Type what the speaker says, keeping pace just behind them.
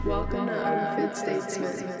Welcome to Unfit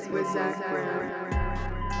Statesman with Zach Brown.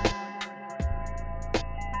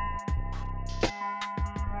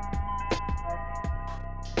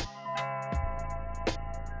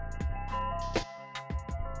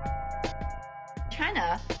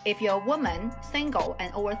 China, if you're a woman, single,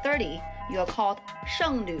 and over 30, you are called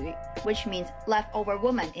剩女, which means leftover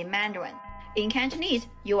woman in Mandarin. In Cantonese,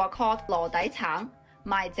 you are called 老底橙,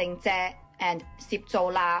 賣剩蔗, and 攝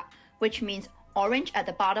做啦, which means orange at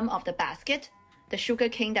the bottom of the basket, the sugar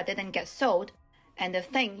cane that didn't get sold, and the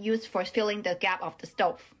thing used for filling the gap of the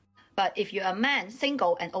stove. But if you're a man,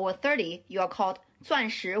 single, and over 30, you are called 钻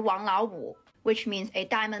石王老五, which means a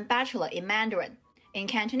diamond bachelor in Mandarin. In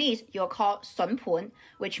Cantonese, you're called 笋盤,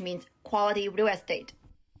 which means quality real estate.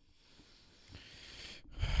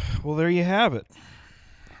 Well, there you have it.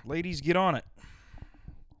 Ladies, get on it.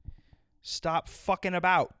 Stop fucking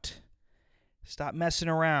about. Stop messing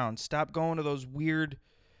around. Stop going to those weird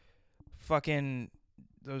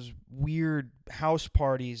house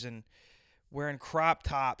parties and wearing crop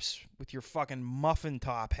tops with your fucking muffin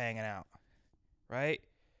top hanging out. Right?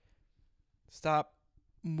 Stop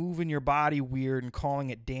moving your body weird and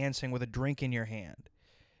calling it dancing with a drink in your hand.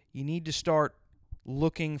 You need to start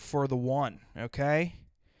looking for the one, okay?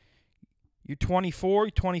 You're 24,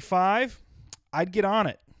 you're 25, I'd get on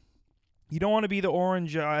it. You don't want to be the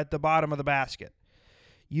orange at the bottom of the basket.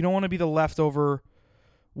 You don't want to be the leftover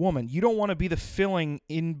woman. You don't want to be the filling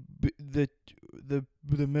in the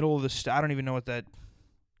middle of the I don't even know what that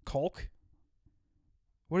caulk?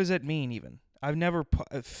 What does that mean even? I've never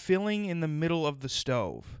filling in the middle of the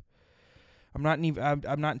stove. I'm not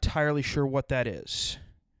entirely sure what that is.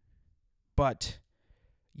 But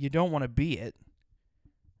you don't want to be it,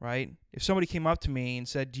 right? If somebody came up to me and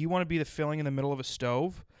said, "Do you want to be the filling in the middle of a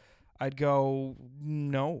stove?" I'd go,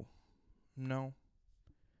 "No."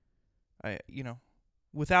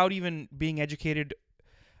 Without even being educated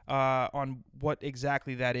on what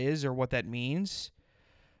exactly that is or what that means.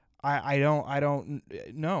 I don't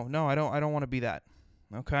want to be that.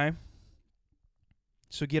 Okay?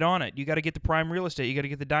 So get on it. You got to get the prime real estate. You got to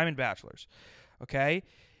get the diamond bachelors. Okay?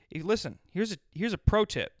 Listen, here's a pro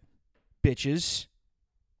tip. Bitches.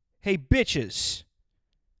 Hey, bitches.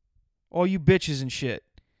 All you bitches and shit.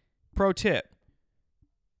 Pro tip.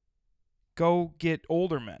 Go get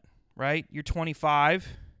older men, right? You're 25.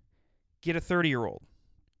 Get a 30-year-old.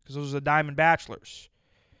 Because those are the diamond bachelors.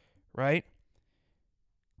 Right?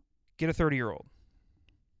 Get a 30-year-old.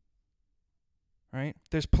 Right?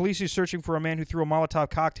 There's police who's searching for a man who threw a Molotov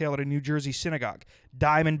cocktail at a New Jersey synagogue.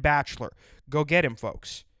 Diamond bachelor. Go get him,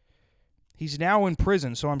 folks. He's now in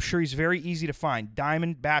prison, so I'm sure he's very easy to find.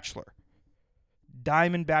 Diamond bachelor.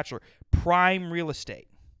 Diamond bachelor. Prime real estate.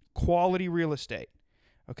 Quality real estate.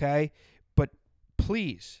 Okay? But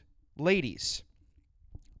please, ladies,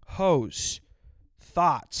 hoes,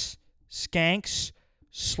 thoughts, skanks,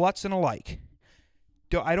 sluts, and alike,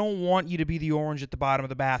 I don't want you to be the orange at the bottom of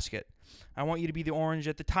the basket. I want you to be the orange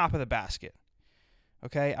at the top of the basket.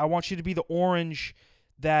 Okay? I want you to be the orange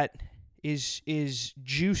that is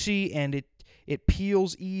juicy and it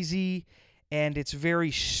peels easy and it's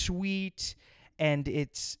very sweet and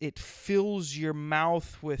it fills your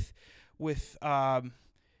mouth with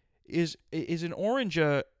is an orange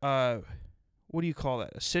what do you call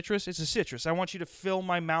that? A citrus? It's a citrus. I want you to fill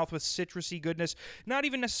my mouth with citrusy goodness. Not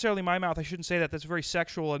even necessarily my mouth. I shouldn't say that. That's very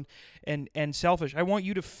sexual and selfish. I want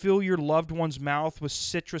you to fill your loved one's mouth with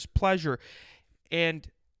citrus pleasure. And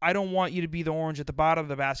I don't want you to be the orange at the bottom of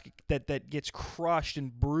the basket that gets crushed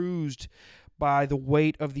and bruised by the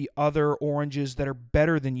weight of the other oranges that are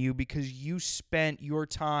better than you because you spent your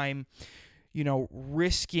time,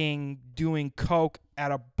 risking doing coke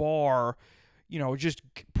at a bar, just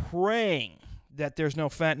praying that there's no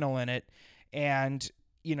fentanyl in it and,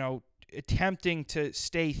 attempting to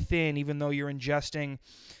stay thin even though you're ingesting,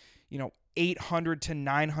 800 to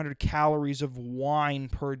 900 calories of wine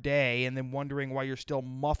per day and then wondering why you're still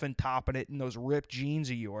muffin topping it in those ripped jeans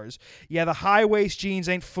of yours. Yeah, the high-waist jeans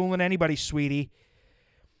ain't fooling anybody, sweetie.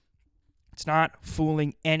 It's not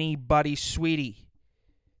fooling anybody, sweetie.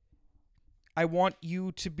 I want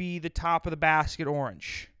you to be the top of the basket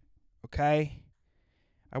orange, okay?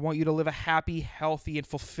 I want you to live a happy, healthy, and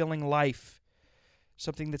fulfilling life.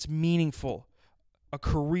 Something that's meaningful. A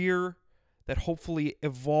career that hopefully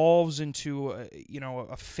evolves into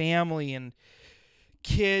a family and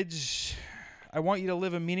kids. I want you to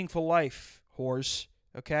live a meaningful life, whores,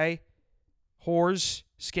 okay? Whores,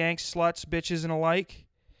 skanks, sluts, bitches, and alike.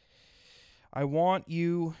 I want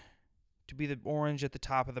you to be the orange at the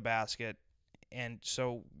top of the basket. And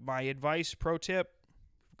so my advice, pro tip,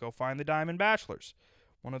 go find the diamond bachelors.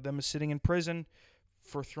 One of them is sitting in prison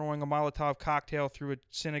for throwing a Molotov cocktail through a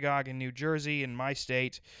synagogue in New Jersey, in my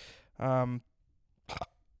state. But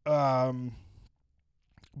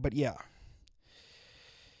yeah.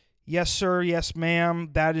 Yes, sir. Yes, ma'am.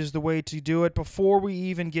 That is the way to do it. Before we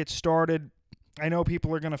even get started, I know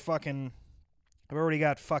people are going to fucking... I've already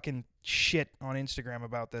got fucking shit on Instagram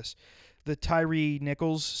about this. The Tyre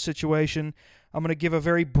Nichols situation. I'm going to give a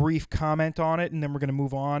very brief comment on it, and then we're going to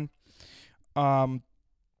move on.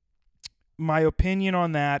 My opinion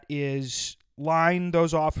on that is line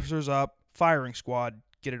those officers up, firing squad,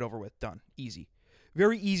 get it over with, done. Easy.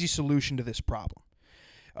 Very easy solution to this problem.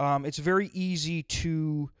 It's very easy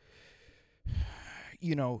to,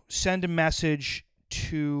 send a message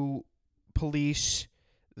to police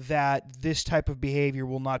that this type of behavior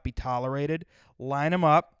will not be tolerated. Line them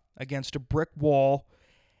up against a brick wall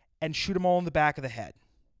and shoot them all in the back of the head.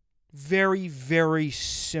 Very, very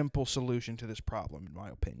simple solution to this problem, in my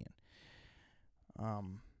opinion.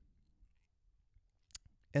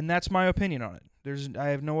 And that's my opinion on it. I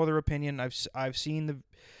have no other opinion. I've seen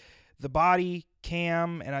the body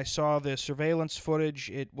cam and I saw the surveillance footage.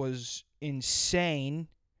 It was insane,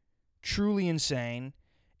 truly insane.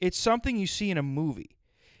 It's something you see in a movie.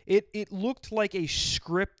 It looked like a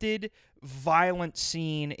scripted, violent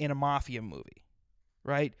scene in a mafia movie,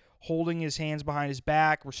 right? Holding his hands behind his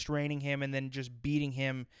back, restraining him, and then just beating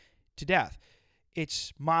him to death.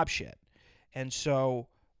 It's mob shit. And so,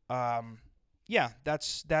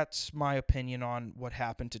 that's my opinion on what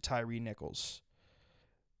happened to Tyre Nichols.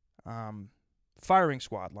 Firing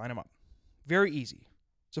squad, line them up. Very easy.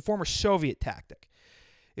 It's a former Soviet tactic.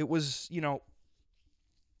 It was, there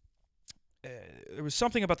was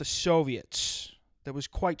something about the Soviets that was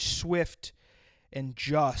quite swift and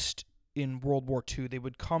just in World War II. They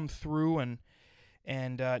would come through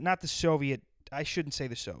and not the Soviet, I shouldn't say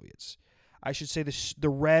the Soviets. I should say the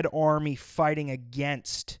Red Army fighting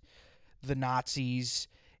against the Nazis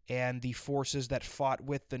and the forces that fought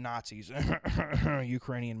with the Nazis.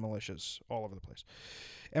 Ukrainian militias all over the place.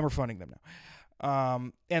 And we're funding them now.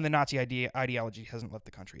 And the Nazi ideology hasn't left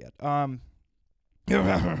the country yet.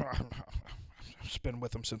 It's been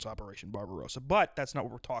with them since Operation Barbarossa. But that's not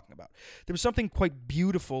what we're talking about. There was something quite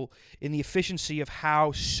beautiful in the efficiency of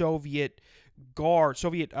how the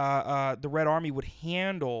Red Army would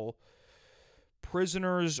handle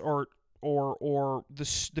prisoners or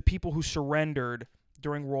the people who surrendered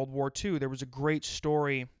during World War II. There was a great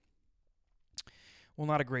story. Well,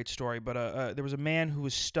 not a great story, but there was a man who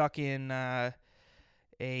was stuck in a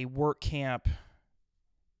work camp.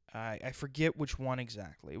 I forget which one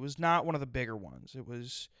exactly. It was not one of the bigger ones. It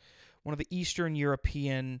was one of the Eastern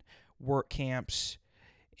European work camps,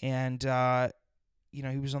 and he was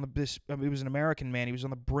he was an American man. He was on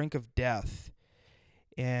the brink of death,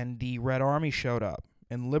 and the Red Army showed up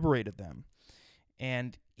and liberated them.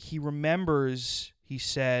 And he remembers, he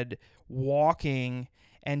said, walking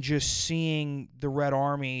and just seeing the Red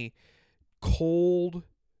Army cold,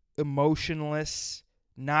 emotionless,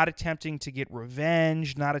 not attempting to get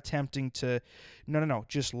revenge, not attempting to... No.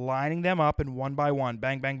 Just lining them up and one by one.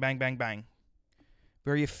 Bang, bang, bang, bang, bang.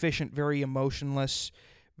 Very efficient, very emotionless,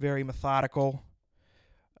 very methodical.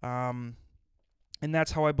 And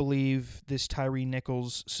that's how I believe this Tyre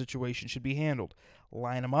Nichols situation should be handled.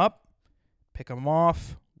 Line them up, pick them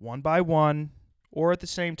off, one by one, or at the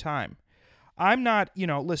same time. I'm not,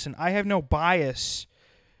 listen, I have no bias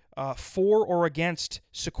for or against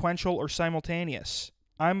sequential or simultaneous.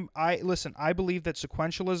 I believe that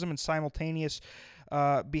sequentialism and simultaneous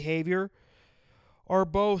behavior are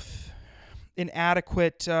both an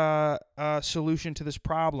adequate solution to this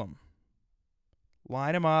problem.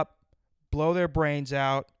 Line them up, blow their brains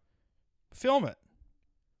out, film it,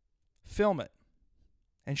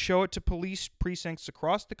 and show it to police precincts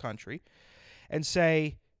across the country and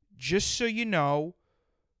say, just so you know,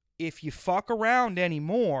 if you fuck around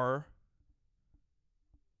anymore,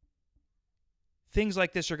 things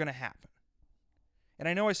like this are going to happen. And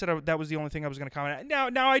I know I said that was the only thing I was going to comment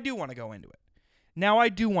on. Now I do want to go into it.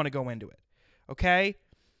 Okay?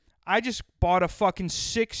 I just bought a fucking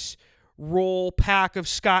 6-roll pack of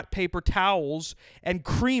Scott paper towels and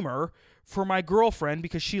creamer for my girlfriend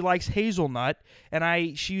because she likes hazelnut,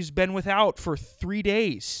 and she's been without for 3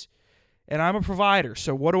 days. And I'm a provider,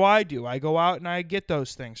 so what do? I go out and I get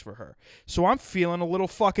those things for her. So I'm feeling a little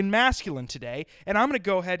fucking masculine today, and I'm going to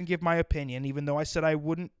go ahead and give my opinion, even though I said I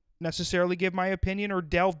wouldn't necessarily give my opinion or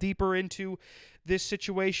delve deeper into this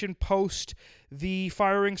situation post the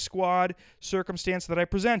firing squad circumstance that I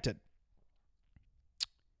presented.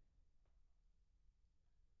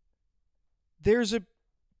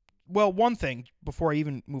 One thing before I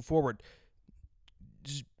even move forward,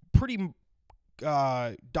 pretty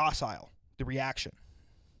docile, the reaction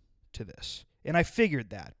to this. And I figured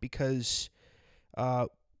that because,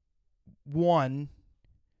 one,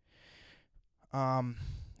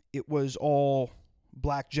 it was all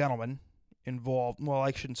black gentlemen involved. Well,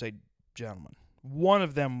 I shouldn't say gentlemen. One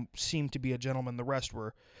of them seemed to be a gentleman. The rest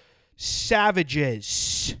were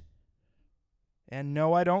savages. And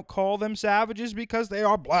no, I don't call them savages because they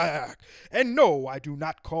are black. And no, I do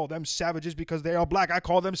not call them savages because they are black. I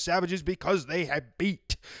call them savages because they have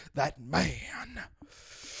beat that man.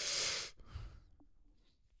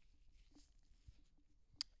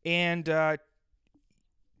 And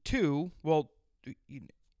two, well,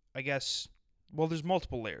 I guess, well, there's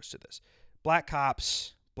multiple layers to this. Black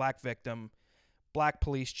cops, black victim, black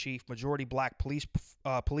police chief, majority black police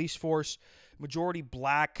force, majority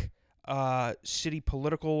black city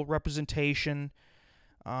political representation.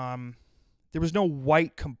 There was no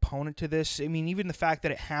white component to this. I mean, even the fact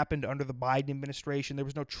that it happened under the Biden administration, there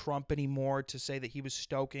was no Trump anymore to say that he was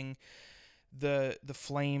stoking the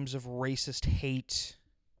flames of racist hate.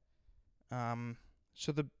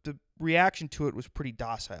 So the reaction to it was pretty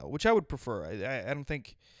docile, which I would prefer. I don't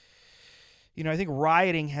think, I think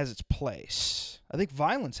rioting has its place. I think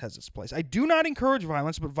violence has its place. I do not encourage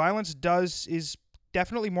violence, but violence is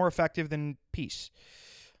definitely more effective than peace.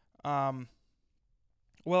 Well,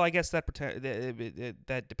 I guess that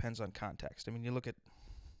depends on context. I mean, you look at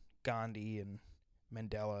Gandhi and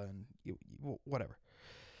Mandela and whatever.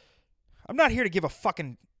 I'm not here to give a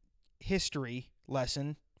fucking history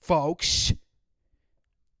lesson, folks.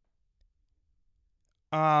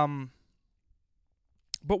 But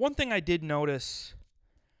one thing I did notice,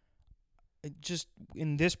 just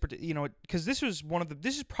in this, because this is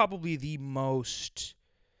probably the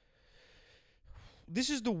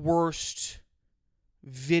worst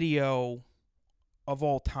video of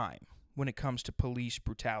all time when it comes to police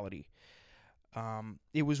brutality.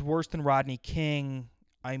 It was worse than Rodney King.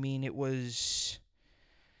 There's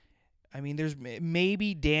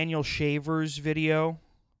maybe Daniel Shaver's video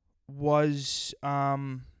was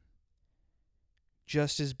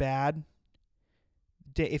just as bad.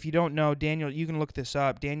 If you don't know, Daniel, you can look this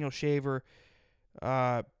up. Daniel Shaver,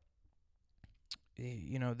 they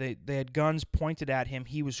had guns pointed at him.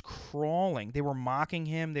 He was crawling. They were mocking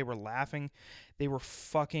him. They were laughing. They were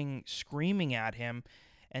fucking screaming at him,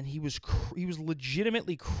 and he was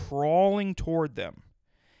legitimately crawling toward them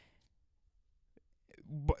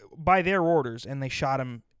by their orders, and they shot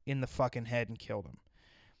him in the fucking head and killed him.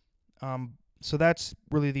 So that's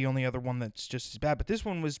really the only other one that's just as bad. But this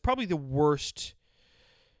one was probably the worst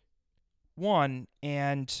one.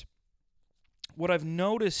 And what I've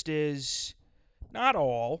noticed is, not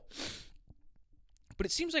all, but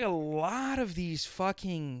it seems like a lot of these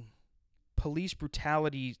fucking police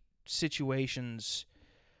brutality situations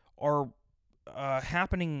are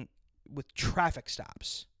happening with traffic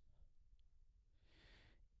stops.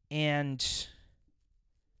 And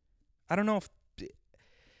I don't know if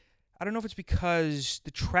it's because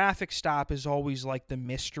the traffic stop is always like the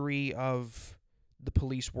mystery of the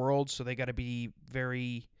police world, so they got to be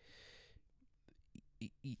very,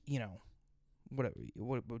 what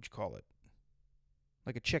would you call it?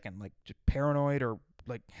 Like a chicken, like just paranoid or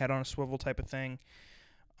like head on a swivel type of thing.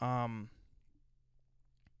 And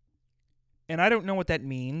I don't know what that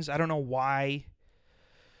means. I don't know why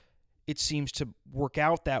it seems to work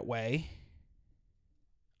out that way.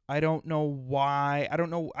 I don't know why.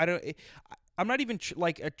 I'm not even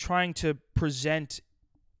trying to present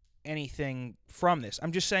anything from this.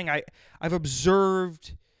 I'm just saying I've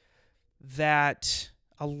observed that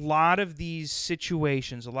a lot of these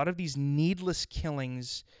situations, a lot of these needless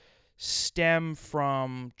killings stem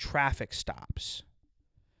from traffic stops.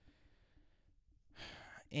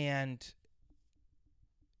 And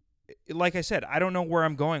like I said, I don't know where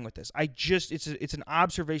I'm going with this. It's an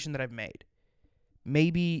observation that I've made.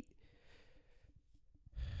 Maybe,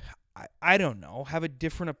 I don't know, have a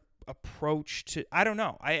different approach to, I don't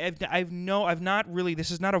know. I've not really,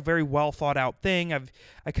 this is not a very well thought out thing.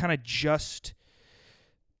 I kind of just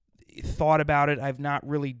thought about it. I've not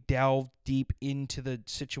really delved deep into the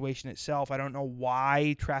situation itself. I don't know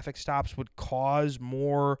why traffic stops would cause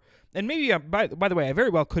more, and maybe, by the way, I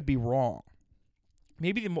very well could be wrong.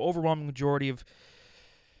 Maybe the overwhelming majority of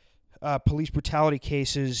police brutality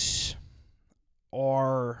cases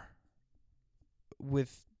are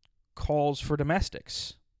with calls for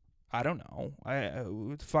domestics. I don't know.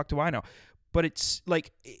 What the fuck do I know? But it's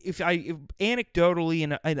like, if anecdotally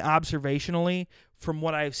and observationally, from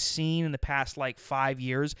what I've seen in the past 5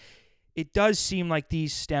 years, it does seem like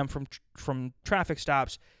these stem from traffic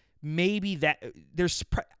stops. Maybe that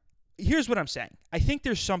here's what I'm saying. I think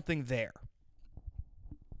there's something there.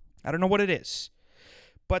 I don't know what it is.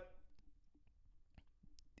 But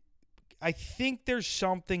I think there's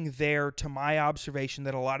something there to my observation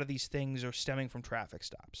that a lot of these things are stemming from traffic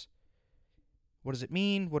stops. What does it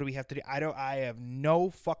mean? What do we have to do? I have no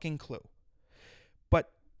fucking clue.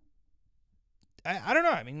 But I don't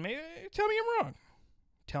know. I mean, maybe, tell me I'm wrong.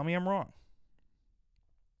 Tell me I'm wrong.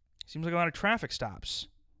 Seems like a lot of traffic stops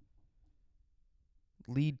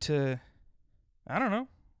lead to, I don't know.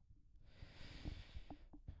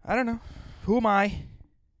 Who am I?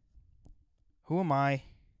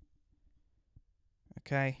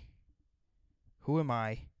 Okay. Who am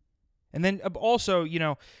I? And then also,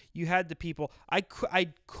 you had the people. I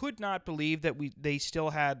could not believe that they still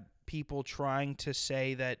had people trying to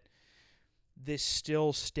say that this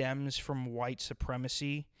still stems from white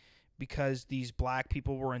supremacy because these black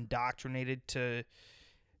people were indoctrinated to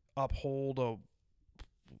uphold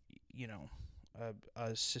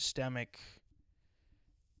a systemic,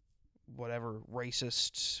 whatever,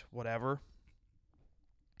 racist, whatever.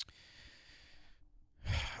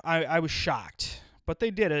 I was shocked, but they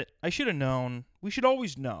did it. I should have known. We should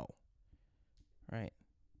always know, right?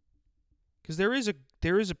 Because there is a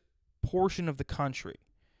portion of the country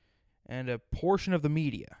and a portion of the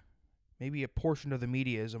media. Maybe a portion of the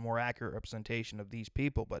media is a more accurate representation of these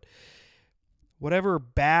people, but whatever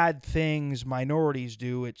bad things minorities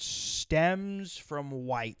do, it stems from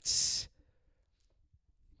whites.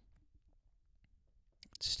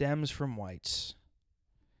 It stems from whites.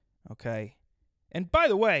 Okay? And by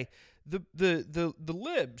the way, the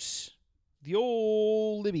libs, the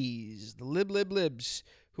old libbies, the libs,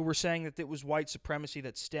 who were saying that it was white supremacy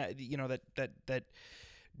that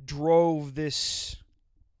drove this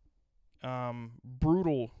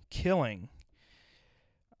brutal killing.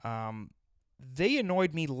 They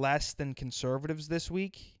annoyed me less than conservatives this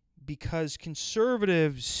week because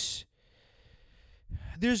conservatives,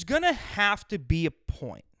 there's gonna have to be a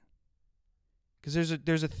point, because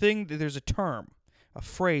there's a term, a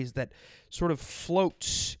phrase that sort of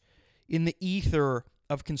floats in the ether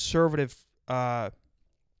of the conservative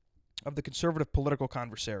political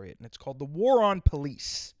conversariat, and it's called the war on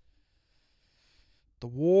police. The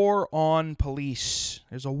war on police.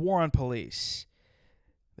 There's a war on police.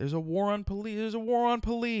 There's a war on police. There's a war on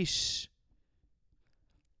police.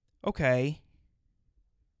 Okay.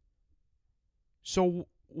 So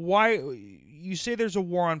why you say there's a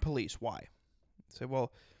war on police? Why? You say,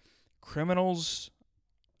 well, criminals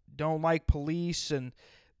don't like police, and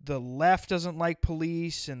the left doesn't like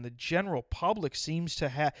police, and the general public seems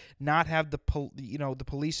to not have the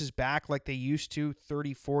police's back like they used to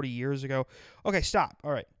 30, 40 years ago. Okay, stop.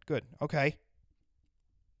 All right, good. Okay.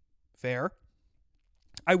 Fair.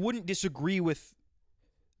 I wouldn't disagree with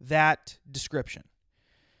that description.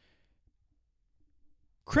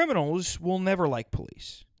 Criminals will never like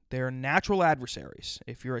police. They're natural adversaries.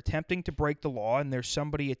 If you're attempting to break the law and there's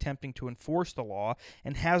somebody attempting to enforce the law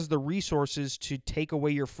and has the resources to take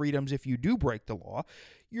away your freedoms if you do break the law,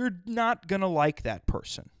 you're not going to like that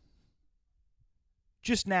person.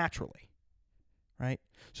 Just naturally. Right?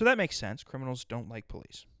 So that makes sense. Criminals don't like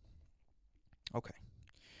police. Okay.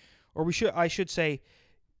 Or I should say,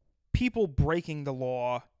 people breaking the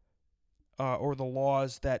law or the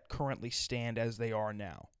laws that currently stand as they are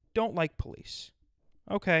now don't like police.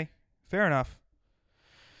 Okay, fair enough.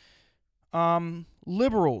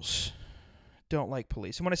 Liberals don't like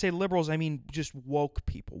police. And when I say liberals, I mean just woke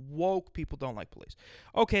people. Woke people don't like police.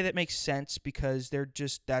 Okay, that makes sense because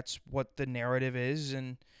that's what the narrative is,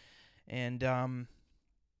 and the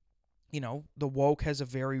woke has a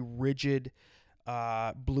very rigid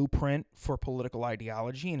blueprint for political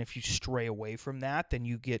ideology, and if you stray away from that, then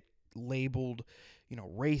you get labeled,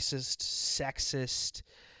 racist, sexist,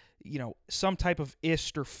 some type of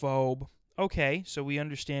ist or phobe. Okay, so we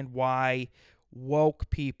understand why woke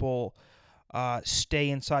people stay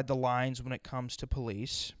inside the lines when it comes to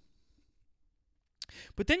police.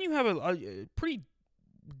 But then you have a pretty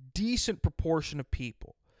decent proportion of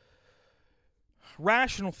people,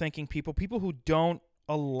 rational thinking people who don't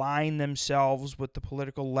align themselves with the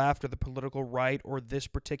political left or the political right or this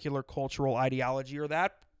particular cultural ideology or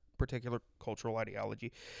that particular cultural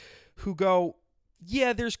ideology, who go,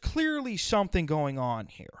 yeah, there's clearly something going on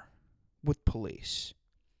here with police.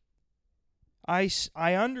 I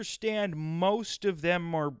understand most of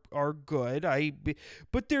them are good,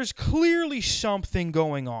 but there's clearly something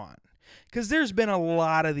going on, because there's been a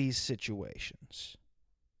lot of these situations,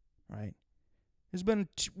 right? There's been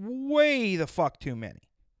way the fuck too many.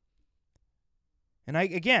 And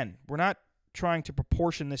again, we're not trying to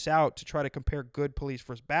proportion this out to try to compare good police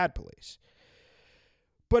versus bad police.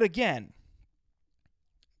 But again,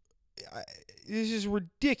 this is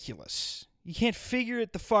ridiculous. You can't figure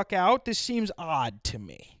it the fuck out. This seems odd to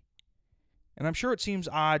me. And I'm sure it seems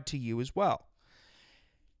odd to you as well.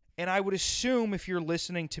 And I would assume if you're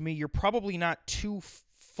listening to me, you're probably not too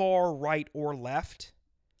far right or left.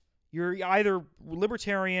 You're either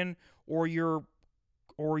libertarian or you're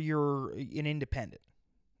an independent.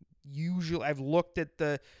 Usually, I've looked at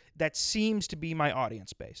that seems to be my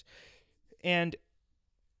audience base. And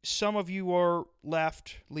some of you are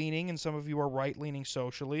left-leaning and some of you are right-leaning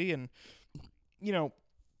socially. And,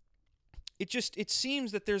 it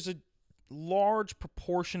seems that there's a large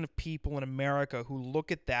proportion of people in America who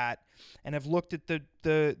look at that and have looked at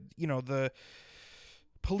the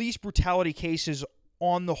police brutality cases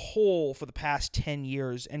on the whole for the past 10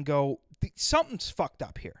 years and go, something's fucked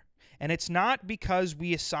up here. And it's not because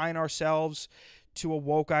we assign ourselves to a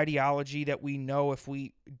woke ideology that we know if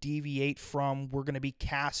we deviate from, we're going to be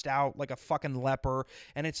cast out like a fucking leper.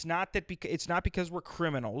 And it's not because we're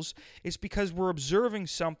criminals. It's because we're observing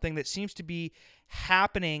something that seems to be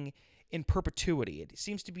happening in perpetuity. It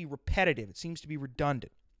seems to be repetitive. It seems to be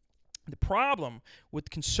redundant. The problem with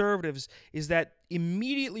conservatives is that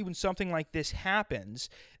immediately when something like this happens,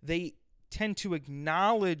 they tend to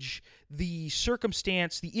acknowledge the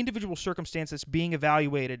circumstance, the individual circumstance that's being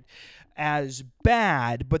evaluated as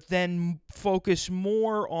bad, but then focus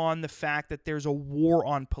more on the fact that there's a war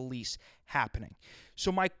on police happening.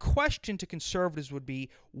 So my question to conservatives would be,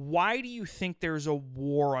 why do you think there's a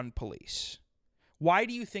war on police? Why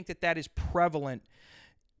do you think that is prevalent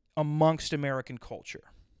amongst American culture?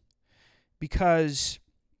 Because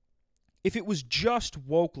if it was just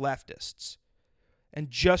woke leftists and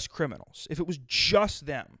just criminals, if it was just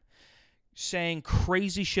them saying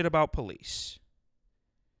crazy shit about police,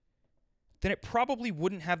 then it probably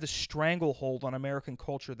wouldn't have the stranglehold on American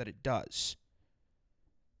culture that it does.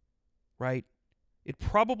 Right? It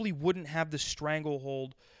probably wouldn't have the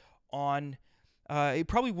stranglehold on... it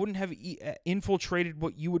probably wouldn't have infiltrated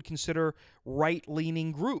what you would consider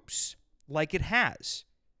right-leaning groups like it has.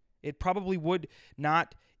 It probably would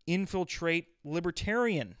not infiltrate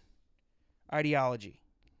libertarian ideology.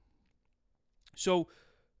 So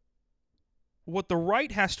what the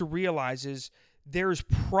right has to realize is there's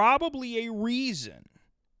probably a reason.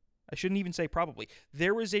 I shouldn't even say probably.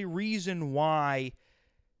 There is a reason why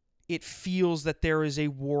it feels that there is a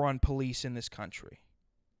war on police in this country.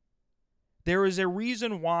 There is a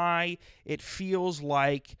reason why it feels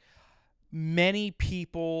like many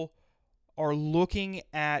people are looking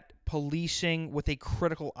at policing with a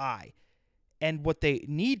critical eye. And what they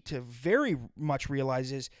need to very much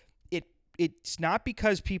realize is it's not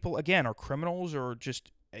because people, again, are criminals or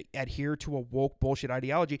just adhere to a woke bullshit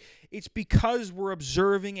ideology. It's because we're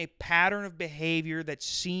observing a pattern of behavior that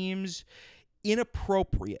seems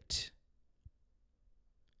inappropriate.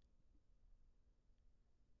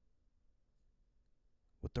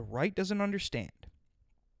 What the right doesn't understand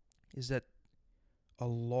is that a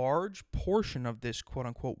large portion of this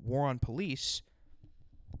quote-unquote war on police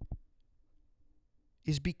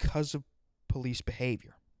is because of police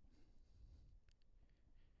behavior.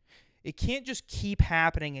 It can't just keep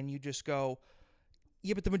happening and you just go,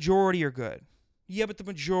 yeah, but the majority are good. Yeah, but the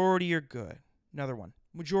majority are good. Another one.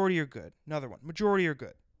 Majority are good. Another one. Majority are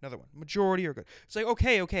good. Another one. Majority are good. It's like,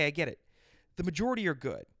 okay, I get it. The majority are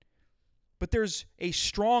good. But there's a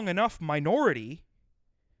strong enough minority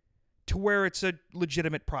to where it's a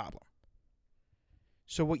legitimate problem.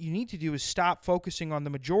 So what you need to do is stop focusing on the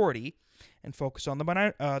majority and focus on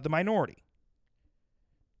the minority.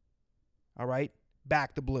 All right?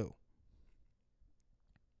 Back the blue.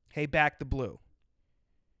 Hey, back the blue.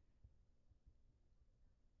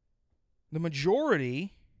 The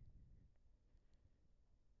majority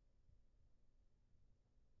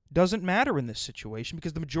doesn't matter in this situation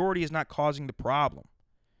because the majority is not causing the problem.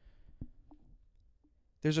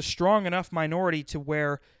 There's a strong enough minority to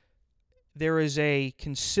where there is a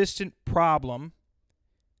consistent problem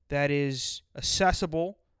that is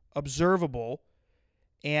accessible, observable,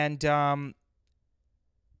 and well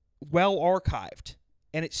archived.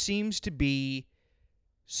 And it seems to be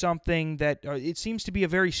something that, it seems to be a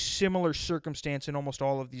very similar circumstance in almost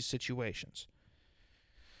all of these situations.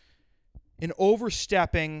 An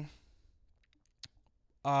overstepping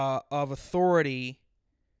of authority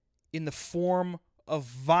in the form of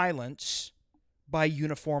violence by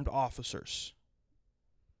uniformed officers.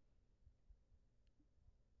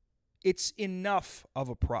 It's enough of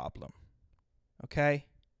a problem. Okay?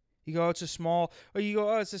 You go, it's a small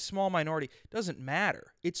minority. Doesn't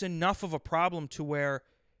matter. It's enough of a problem to where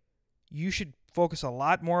you should focus a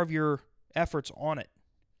lot more of your efforts on it.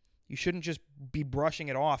 You shouldn't just be brushing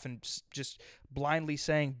it off and just blindly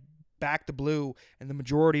saying back the blue and the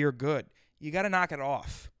majority are good. You got to knock it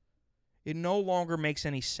off. It no longer makes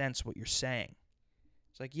any sense what you're saying.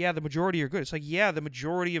 It's like, yeah, the majority are good. It's like, yeah, the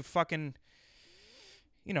majority of fucking,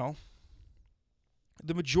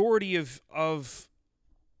 the majority of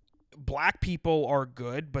black people are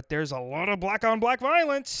good, but there's a lot of black-on-black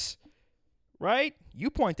violence, right? You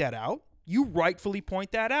point that out. You rightfully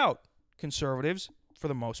point that out, conservatives, for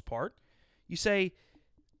the most part. You say,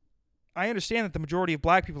 I understand that the majority of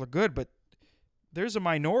black people are good, but there's a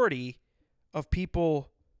minority of people,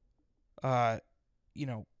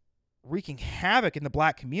 wreaking havoc in the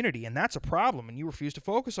black community, and that's a problem, and you refuse to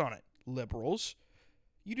focus on it. Liberals,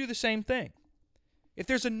 you do the same thing. If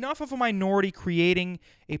there's enough of a minority creating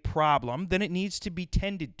a problem, then it needs to be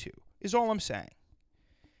tended to, is all I'm saying.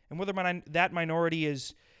 And whether that minority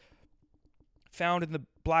is found in the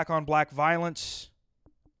black-on-black violence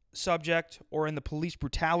subject or in the police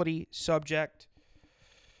brutality subject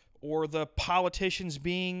or the politicians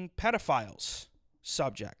being pedophiles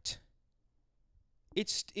subject,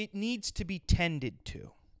 it needs to be tended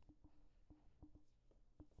to.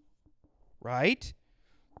 Right?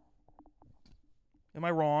 Am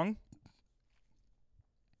I wrong?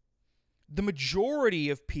 The majority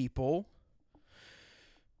of people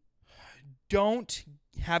don't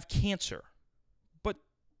have cancer, but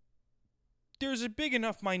there's a big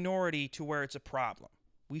enough minority to where it's a problem.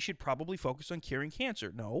 We should probably focus on curing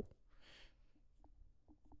cancer. No.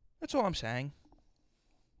 That's all I'm saying.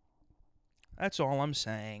 That's all I'm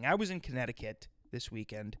saying. I was in Connecticut this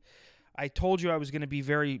weekend. I told you I was going to be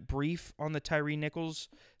very brief on the Tyre Nichols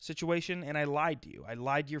situation, and I lied to you. I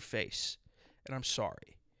lied to your face, and I'm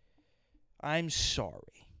sorry. I'm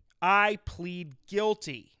sorry. I plead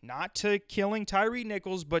guilty, not to killing Tyre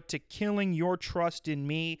Nichols, but to killing your trust in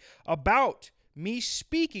me about me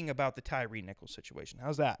speaking about the Tyre Nichols situation.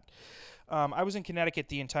 How's that? I was in Connecticut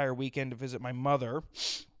the entire weekend to visit my mother.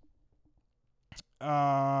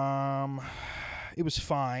 It was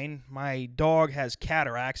fine. My dog has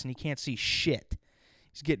cataracts and he can't see shit.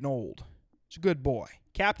 He's getting old. He's a good boy.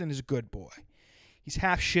 Captain is a good boy. He's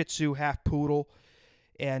half Shih Tzu, half Poodle,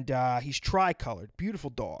 and he's tricolored. Beautiful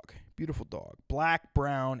dog. Beautiful dog. Black,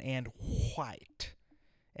 brown, and white.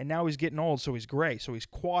 And now he's getting old, so he's gray. So he's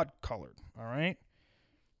quad-colored, all right?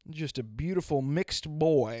 Just a beautiful mixed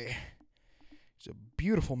boy. He's a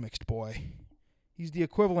beautiful mixed boy. He's the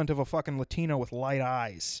equivalent of a fucking Latino with light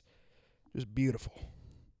eyes. Just beautiful.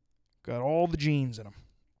 Got all the genes in him.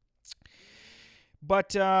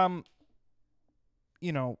 But,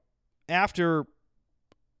 after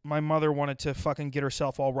my mother wanted to fucking get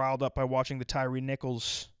herself all riled up by watching the Tyre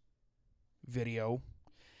Nichols video,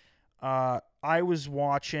 I was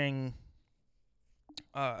watching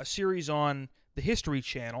a series on the History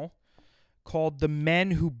Channel called The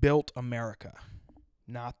Men Who Built America.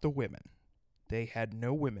 Not the women. They had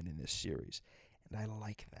no women in this series, and I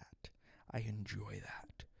like that. I enjoy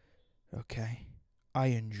that. Okay? I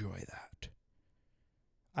enjoy that.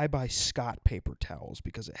 I buy Scott paper towels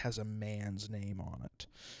because it has a man's name on it.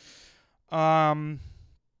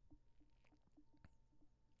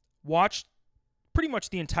 Watched pretty much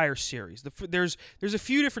the entire series. There's a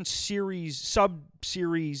few different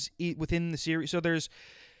sub-series within the series. So there's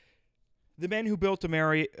The Men Who Built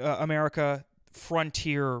America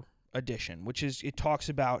Frontier Edition, which is, it talks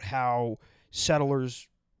about how settlers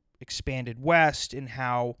expanded west and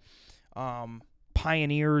how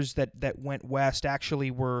pioneers that went west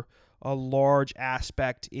actually were a large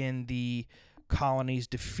aspect in the colonies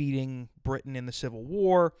defeating Britain in the Civil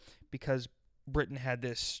War, because Britain had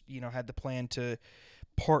this, had the plan to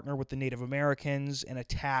partner with the Native Americans and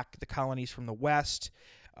attack the colonies from the west.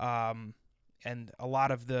 And a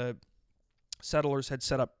lot of the settlers had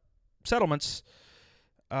set up settlements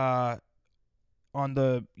on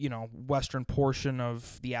the, western portion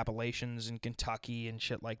of the Appalachians in Kentucky and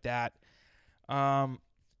shit like that.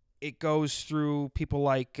 It goes through people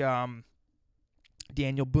like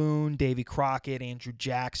Daniel Boone, Davy Crockett, Andrew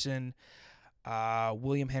Jackson,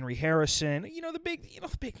 William Henry Harrison.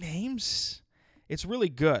 The big names. It's really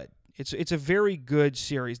good. It's a very good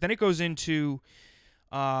series. Then it goes into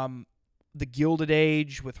the Gilded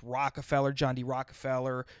Age with Rockefeller, John D.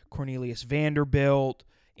 Rockefeller, Cornelius Vanderbilt,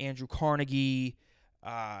 Andrew Carnegie,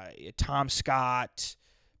 Tom Scott,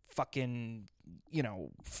 fucking,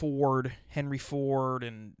 Ford, Henry Ford,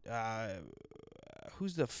 and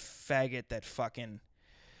who's the faggot that fucking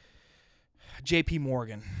J.P.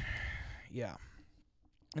 Morgan. Yeah.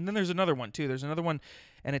 And then there's another one, too. There's another one,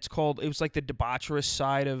 and it was like the debaucherous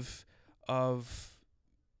side of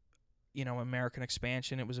American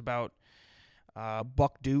expansion. It was about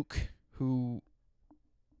Buck Duke, who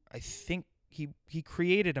I think he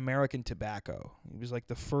created American Tobacco. He was like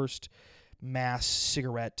the first mass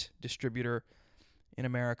cigarette distributor in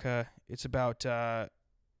America. It's about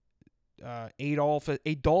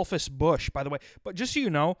Adolphus Busch, by the way. But just so you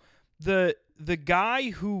know, the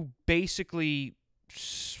guy who basically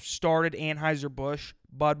started Anheuser-Busch,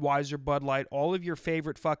 Budweiser, Bud Light, all of your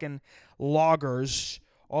favorite fucking lagers,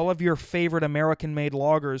 all of your favorite American-made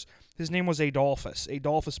lagers, his name was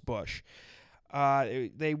Adolphus Busch.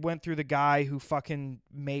 They went through the guy who fucking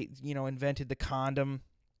invented the condom,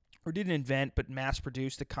 or didn't invent, but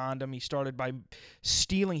mass-produced the condom. He started by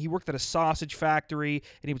stealing. He worked at a sausage factory,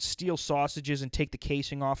 and he would steal sausages and take the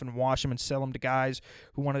casing off and wash them and sell them to guys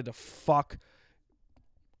who wanted to fuck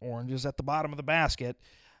oranges at the bottom of the basket.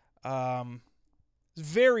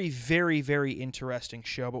 Very, very, very interesting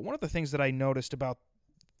show. But one of the things that I noticed about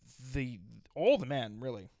all the men,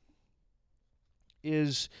 really,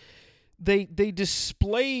 is they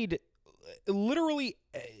displayed literally,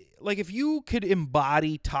 like, if you could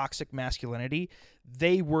embody toxic masculinity,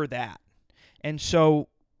 they were that. And so,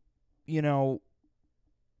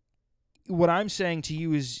 what I'm saying to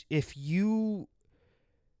you is, if you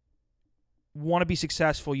want to be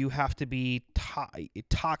successful, you have to be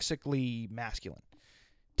toxically masculine.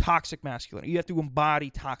 Toxic masculinity. You have to embody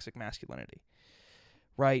toxic masculinity.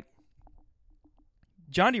 Right?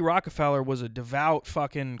 John D. Rockefeller was a devout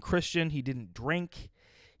fucking Christian. He didn't drink.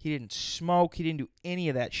 He didn't smoke. He didn't do any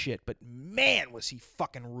of that shit. But man, was he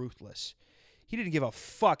fucking ruthless. He didn't give a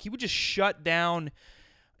fuck. He would just shut down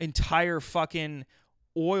entire fucking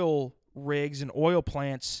oil rigs and oil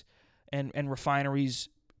plants and refineries,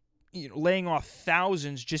 laying off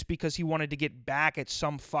thousands just because he wanted to get back at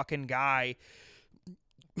some fucking guy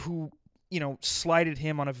who, slighted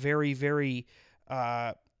him on a very, very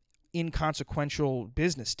inconsequential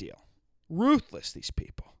business deal. Ruthless, these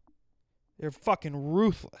people. They're fucking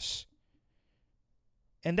ruthless.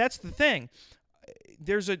 And that's the thing.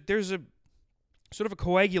 There's a sort of a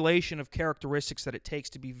coagulation of characteristics that it takes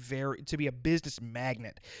to be a business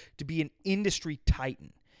magnate, to be an industry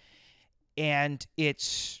titan. And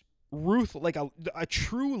it's like a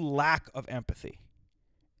true lack of empathy.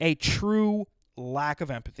 A true lack of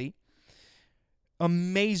empathy.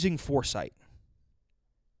 Amazing foresight.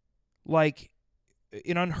 Like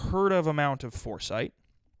an unheard of amount of foresight.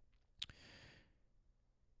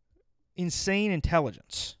 Insane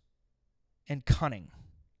intelligence and cunning,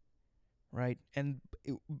 right? And,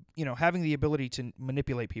 having the ability to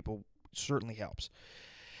manipulate people certainly helps.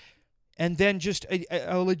 And then just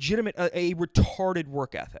a legitimate, a retarded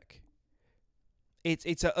work ethic.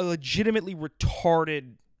 It's a legitimately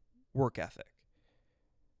retarded work ethic.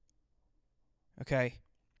 Okay?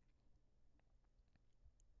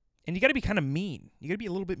 And you got to be kind of mean. You got to be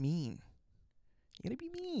a little bit mean. You got to be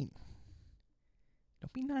mean.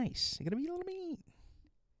 Don't be nice. You got to be a little mean.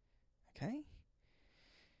 Okay?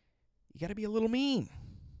 You got to be a little mean.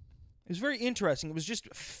 It was very interesting. It was just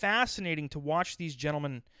fascinating to watch these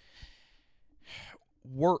gentlemen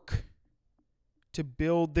work to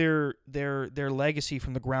build their legacy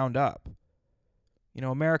from the ground up.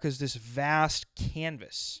 America's this vast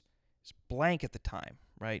canvas. It's blank at the time,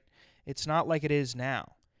 right? It's not like it is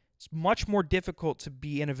now. It's much more difficult to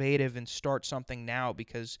be innovative and start something now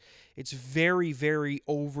because it's very, very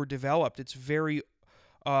overdeveloped. It's very,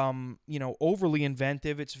 overly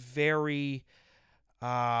inventive. It's very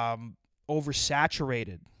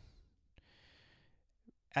oversaturated.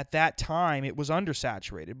 At that time, it was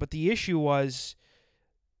undersaturated. But the issue was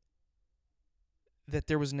that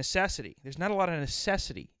there was necessity. There's not a lot of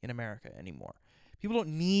necessity in America anymore. People don't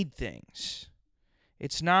need things.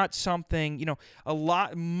 It's not something,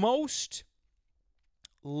 most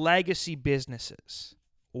legacy businesses,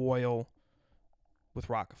 oil with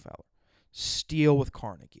Rockefeller, steel with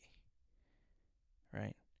Carnegie,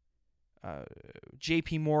 right?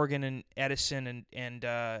 J.P. Morgan and Edison and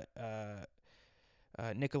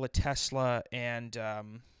Nikola Tesla and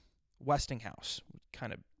Westinghouse,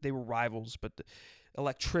 they were rivals, but the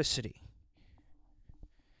electricity.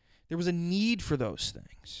 There was a need for those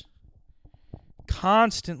things.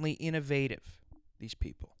 Constantly innovative, these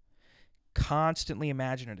people. Constantly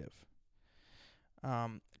imaginative.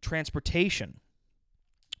 Transportation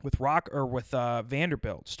with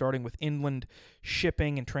Vanderbilt, starting with inland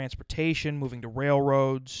shipping and transportation, moving to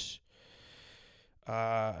railroads.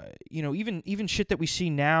 Even shit that we see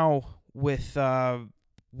now with on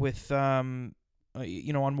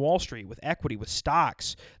Wall Street, with equity, with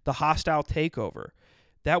stocks, the hostile takeover.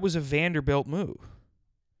 That was a Vanderbilt move.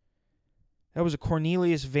 That was a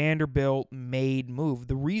Cornelius Vanderbilt made move.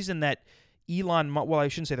 The reason that I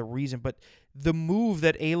shouldn't say the reason, but the move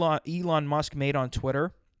that Elon Musk made on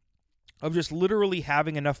Twitter of just literally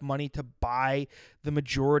having enough money to buy the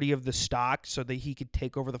majority of the stock so that he could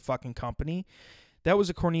take over the fucking company. That was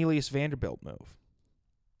a Cornelius Vanderbilt move.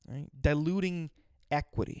 Right? Diluting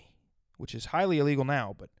equity, which is highly illegal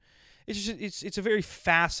now, but it's a very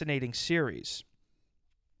fascinating series.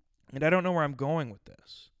 And I don't know where I'm going with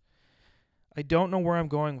this.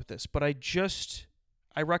 But I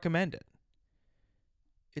recommend it.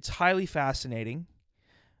 It's highly fascinating.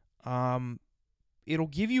 It'll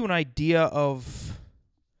give you an idea of,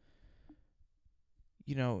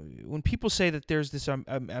 when people say that there's this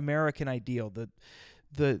American ideal,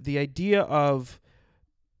 the idea of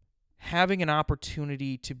having an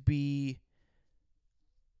opportunity to be,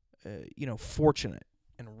 fortunate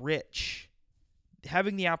and rich,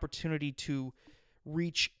 having the opportunity to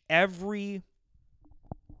reach every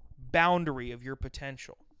boundary of your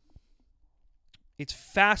potential. It's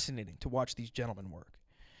fascinating to watch these gentlemen work.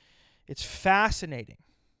 It's fascinating.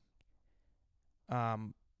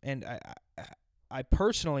 And I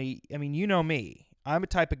personally, you know me. I'm a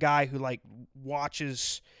type of guy who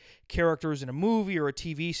watches characters in a movie or a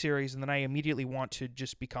TV series and then I immediately want to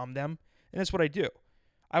just become them. And that's what I do.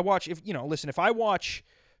 If I watch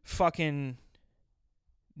fucking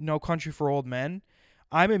No Country for Old Men,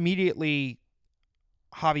 I'm immediately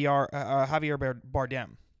Javier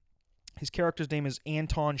Bardem. His character's name is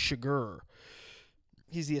Anton Chigurh.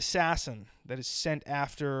 He's the assassin that is sent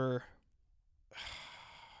after...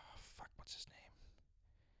 what's his name?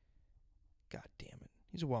 God damn it.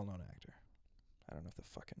 He's a well-known actor. I don't know if the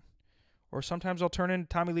fucking... Or sometimes I'll turn into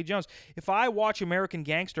Tommy Lee Jones. If I watch American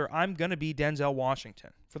Gangster, I'm going to be Denzel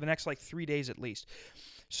Washington for the next 3 days at least.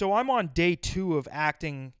 So I'm on day 2 of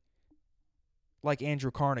acting like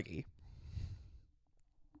Andrew Carnegie.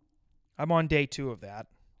 I'm on day 2 of that.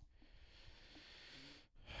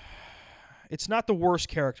 It's not the worst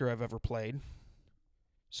character I've ever played.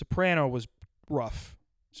 Soprano was rough,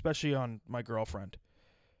 especially on My Girlfriend.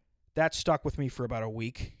 That stuck with me for about a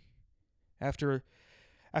week. After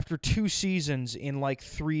 2 seasons in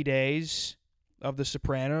 3 days of The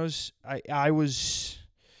Sopranos, I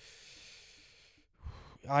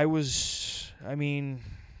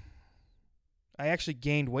actually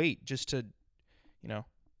gained weight just to,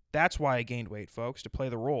 that's why I gained weight, folks, to play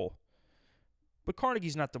the role. But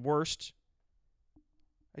Carnegie's not the worst.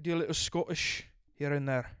 I do a little Scottish here and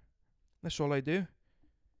there. That's all I do.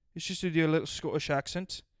 It's just to do a little Scottish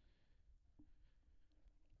accent.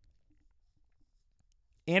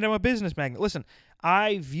 And I'm a business magnet. Listen,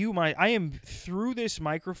 I am through this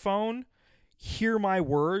microphone, hear my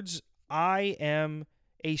words, I am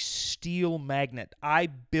a steel magnet. I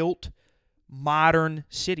built modern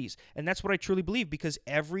cities. And that's what I truly believe, because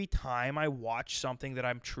every time I watch something that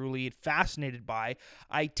I'm truly fascinated by,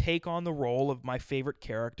 I take on the role of my favorite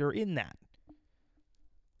character in that.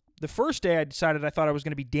 The first day I decided I thought I was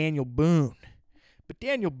going to be Daniel Boone. But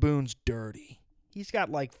Daniel Boone's dirty. He's got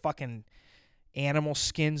fucking animal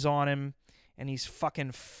skins on him, and he's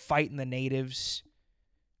fucking fighting the natives,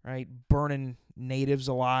 right? Burning natives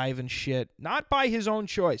alive and shit. Not by his own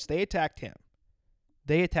choice. They attacked him.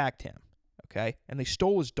 Okay? And they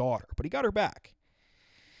stole his daughter, but he got her back.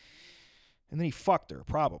 And then he fucked her,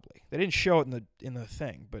 probably. They didn't show it in the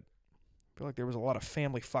thing, but I feel like there was a lot of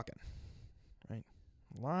family fucking, right?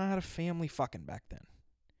 A lot of family fucking back then.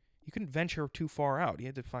 You couldn't venture too far out. You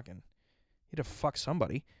had to fuck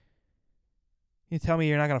somebody. You tell me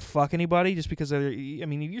you're not going to fuck anybody just because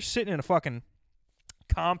you're sitting in a fucking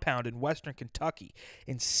compound in Western Kentucky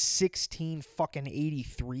in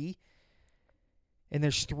 1683, and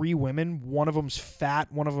there's 3 women. One of them's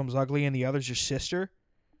fat, one of them's ugly, and the other's your sister.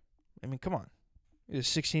 Come on. It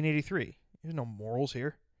is 1683. There's no morals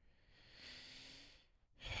here.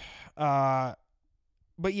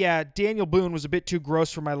 But yeah, Daniel Boone was a bit too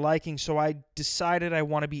gross for my liking, so I decided I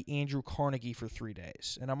want to be Andrew Carnegie for 3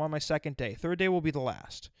 days. And I'm on my second day. Third day will be the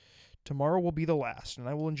last. Tomorrow will be the last, and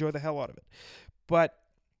I will enjoy the hell out of it. But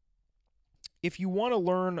if you want to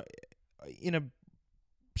learn in a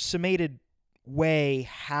summated way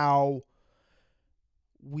how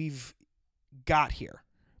we've got here,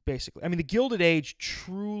 basically. The Gilded Age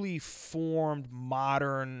truly formed the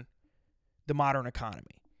modern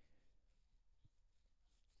economy.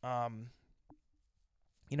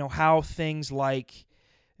 How things like,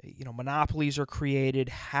 monopolies are created,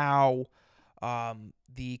 how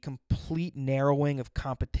the complete narrowing of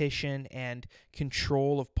competition and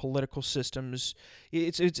control of political systems.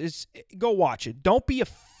 It's go watch it. Don't be a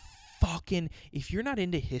fucking, if you're not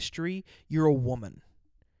into history, you're a woman.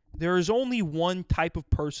 There is only one type of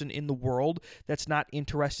person in the world that's not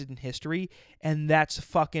interested in history, and that's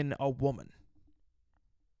fucking a woman.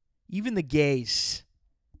 Even the gays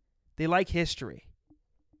They like history,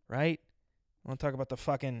 right? I want to talk about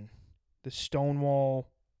the Stonewall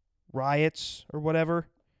riots or whatever.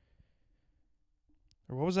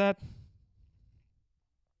 Or what was that?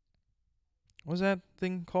 What was that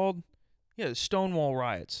thing called? Yeah, the Stonewall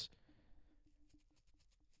riots.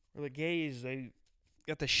 Or the gays, they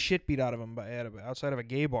got the shit beat out of them outside of a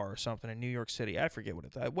gay bar or something in New York City. I forget what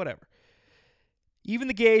it's. Whatever. Even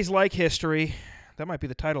the gays like history. That might be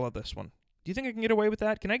the title of this one. Do you think I can get away with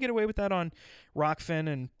that? Can I get away with that on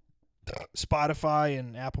Rockfin and Spotify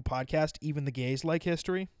and Apple Podcast? Even the gays like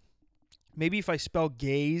history? Maybe if I spell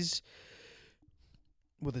gays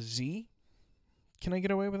with a Z, can I get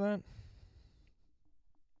away with that?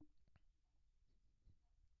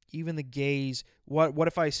 Even the gaze. What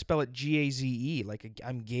if I spell it Gaze? Like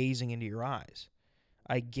I'm gazing into your eyes.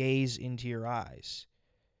 I gaze into your eyes.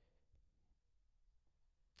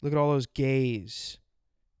 Look at all those gays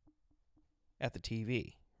at the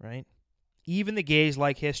TV, right? Even the gays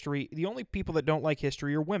like history. The only people that don't like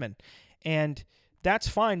history are women. And that's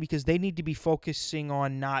fine because they need to be focusing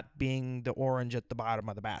on not being the orange at the bottom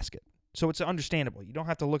of the basket. So it's understandable. You don't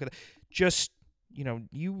have to look at it. Just, you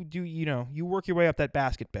work your way up that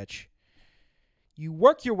basket, bitch. You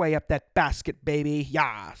work your way up that basket, baby.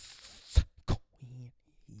 Yes.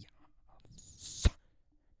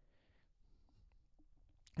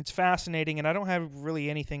 It's fascinating, and I don't have really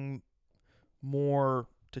anything more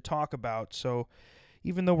to talk about. So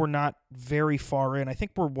even though we're not very far in, I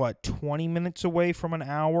think we're, 20 minutes away from an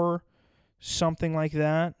hour? Something like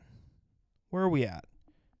that. Where are we at?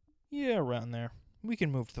 Yeah, around there. We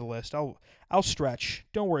can move to the list. I'll stretch.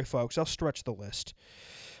 Don't worry, folks. I'll stretch the list.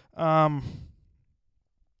 What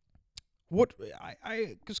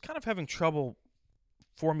I was kind of having trouble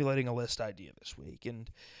formulating a list idea this week,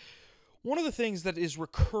 and one of the things that is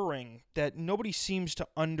recurring that nobody seems to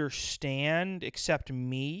understand except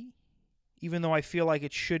me, even though I feel like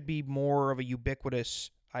it should be more of a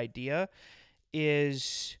ubiquitous idea,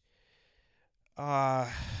 is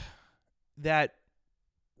that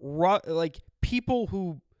people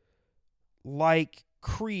who like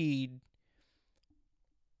Creed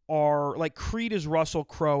are like Creed is Russell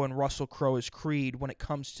Crowe and Russell Crowe is Creed when it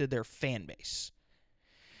comes to their fan base.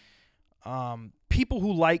 People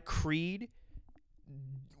who like Creed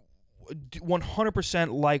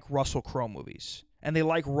 100% like Russell Crowe movies, and they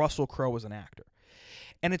like Russell Crowe as an actor.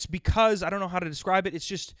 And it's because I don't know how to describe it. It's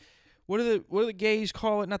just what do the gays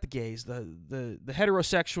call it? Not the gays, the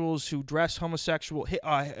heterosexuals who dress homosexual,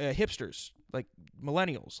 hipsters, like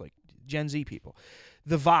millennials, like Gen Z people.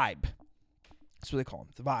 The vibe. That's what they call them,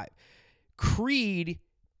 the vibe. Creed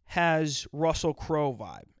has Russell Crowe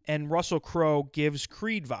vibe, and Russell Crowe gives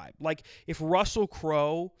Creed vibe. Like, if Russell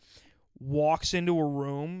Crowe walks into a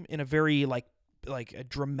room in a very, like a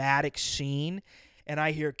dramatic scene, and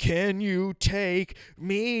I hear, "Can you take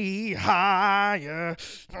me higher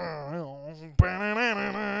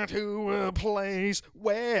to a place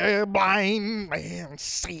where blind men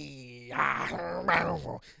see?"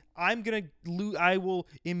 I will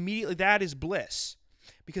immediately, that is bliss,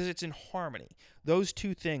 because it's in harmony. Those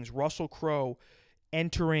two things, Russell Crowe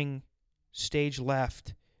entering stage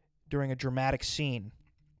left during a dramatic scene,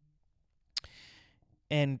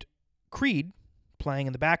 and Creed playing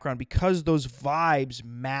in the background, because those vibes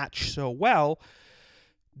match so well,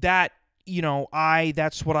 that,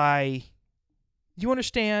 that's what you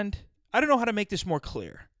understand? I don't know how to make this more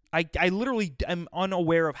clear. I literally am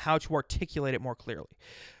unaware of how to articulate it more clearly.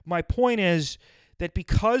 My point is that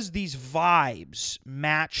because these vibes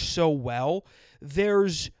match so well,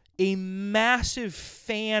 there's a massive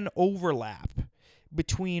fan overlap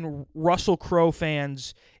between Russell Crowe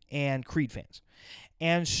fans and Creed fans.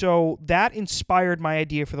 And so that inspired my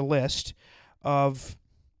idea for the list of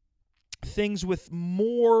things with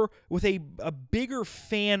a bigger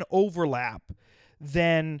fan overlap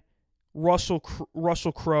than Russell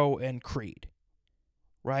Crowe and Creed,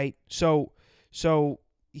 right? So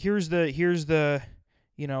here's the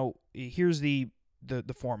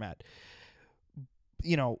format.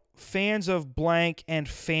 Fans of blank and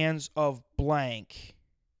fans of blank,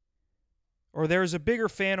 or there's a bigger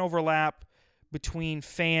fan overlap between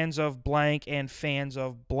fans of blank and fans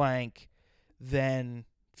of blank than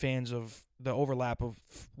fans of the overlap of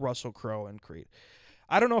Russell Crowe and Creed.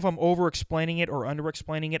 I don't know if I'm over-explaining it or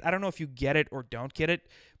under-explaining it. I don't know if you get it or don't get it.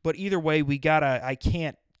 But either way, I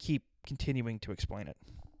can't keep continuing to explain it.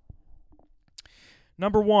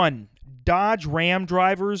 Number 1, Dodge Ram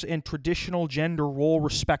drivers and traditional gender role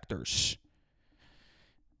respecters.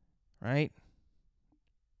 Right?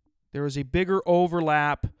 There is a bigger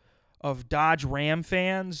overlap of Dodge Ram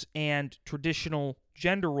fans and traditional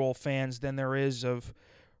gender role fans than there is of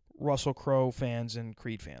Russell Crowe fans and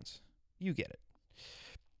Creed fans. You get it.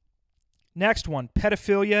 Next one,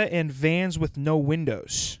 pedophilia and vans with no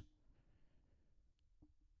windows.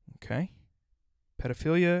 Okay.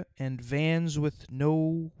 Pedophilia and vans with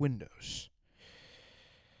no windows.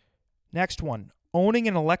 Next one, owning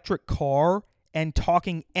an electric car and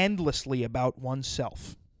talking endlessly about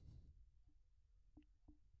oneself.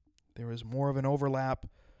 There is more of an overlap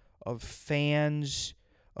of fans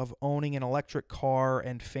of owning an electric car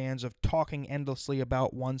and fans of talking endlessly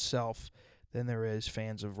about oneself than there is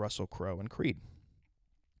fans of Russell Crowe and Creed.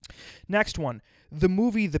 Next one, the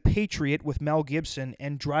movie The Patriot with Mel Gibson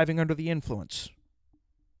and driving under the influence.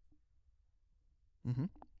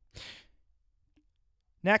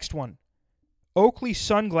 Next one, Oakley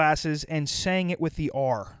sunglasses and saying it with the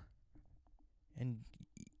R. And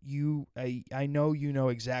I know you know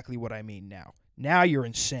exactly what I mean now. Now you're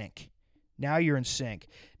in sync. Now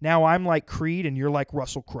I'm like Creed and you're like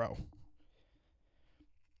Russell Crowe.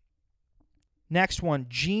 Next one,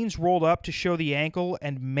 jeans rolled up to show the ankle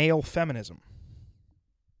and male feminism.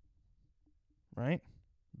 Right?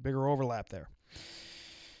 Bigger overlap there.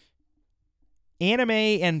 Anime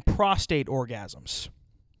and prostate orgasms.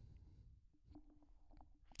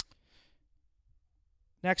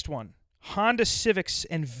 Next one, Honda Civics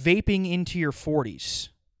and vaping into your 40s.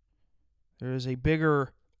 There is a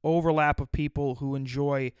bigger overlap of people who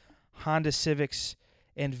enjoy Honda Civics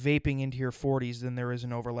and vaping into your 40s than there is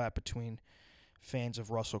an overlap between fans of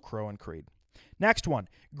Russell Crowe and Creed. Next one,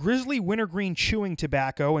 grizzly wintergreen chewing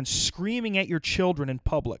tobacco and screaming at your children in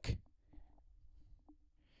public.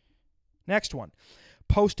 Next one,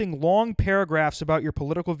 posting long paragraphs about your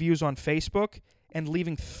political views on Facebook and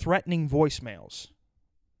leaving threatening voicemails.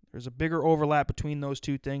 There's a bigger overlap between those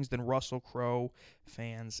two things than Russell Crowe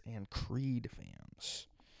fans and Creed fans.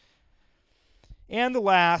 And the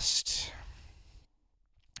last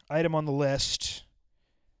item on the list,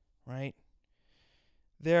 right?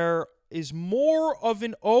 There is more of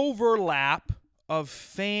an overlap of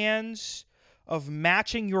fans of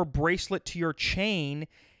matching your bracelet to your chain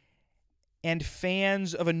and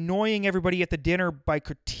fans of annoying everybody at the dinner by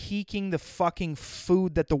critiquing the fucking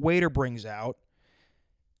food that the waiter brings out.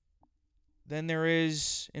 Then there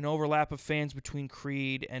is an overlap of fans between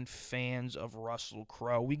Creed and fans of Russell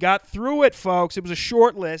Crowe. We got through it, folks. It was a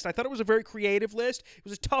short list. I thought it was a very creative list. It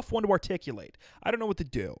was a tough one to articulate. I don't know what to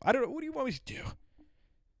do. I don't know. What do you want me to do?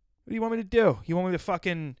 What do you want me to do? You want me to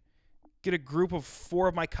fucking get a group of 4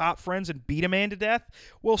 of my cop friends and beat a man to death?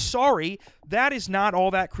 Well, sorry, that is not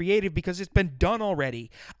all that creative because it's been done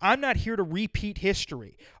already. I'm not here to repeat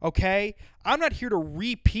history, okay? I'm not here to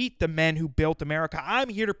repeat the men who built America. I'm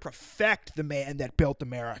here to perfect the man that built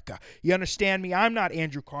America. You understand me? I'm not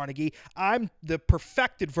Andrew Carnegie. I'm the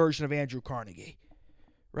perfected version of Andrew Carnegie,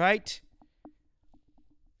 right?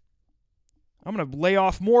 I'm going to lay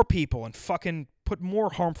off more people and fucking put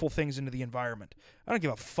more harmful things into the environment. I don't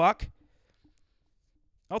give a fuck.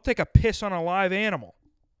 I'll take a piss on a live animal.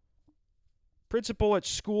 Principal at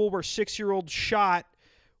school where 6-year-old shot,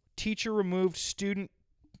 teacher removed, student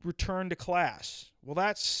returned to class. Well,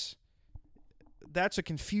 that's a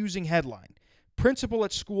confusing headline. Principal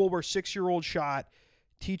at school where 6-year-old shot,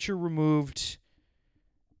 teacher removed,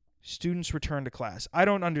 students return to class. I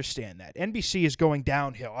don't understand that. NBC is going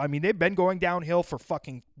downhill. I mean, they've been going downhill for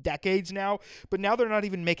fucking decades now, but now they're not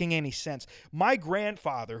even making any sense. My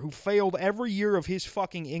grandfather, who failed every year of his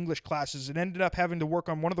fucking English classes and ended up having to work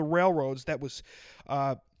on one of the railroads that was,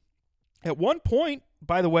 at one point,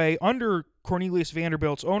 by the way, under Cornelius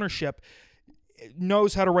Vanderbilt's ownership,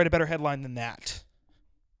 knows how to write a better headline than that.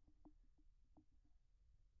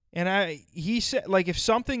 And he said, like, if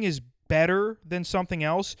something is better than something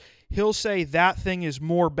else, he'll say that thing is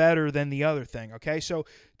more better than the other thing, okay? So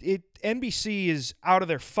NBC is out of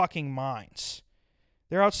their fucking minds.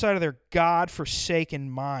 They're outside of their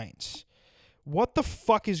godforsaken minds. What the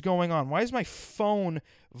fuck is going on? Why is my phone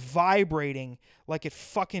vibrating like it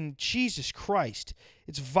fucking, Jesus Christ.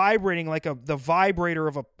 It's vibrating like the vibrator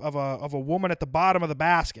of a woman at the bottom of the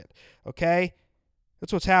basket, okay?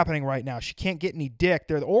 That's what's happening right now. She can't get any dick.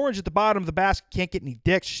 The orange at the bottom of the basket can't get any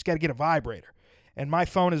dick. She's got to get a vibrator. And my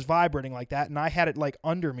phone is vibrating like that, and I had it like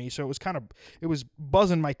under me, so it was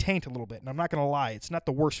buzzing my taint a little bit. And I'm not going to lie, it's not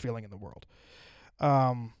the worst feeling in the world.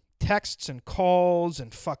 Texts and calls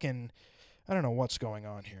and fucking, I don't know what's going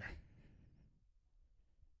on here.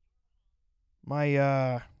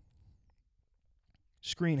 My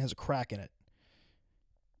screen has a crack in it.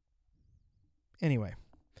 Anyway,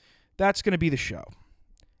 that's going to be the show.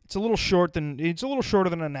 It's a little shorter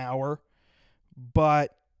than an hour,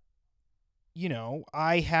 but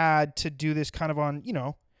I had to do this kind of on,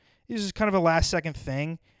 this is kind of a last second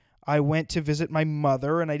thing. I went to visit my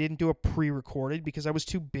mother, and I didn't do a pre-recorded because I was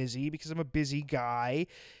too busy, because I'm a busy guy.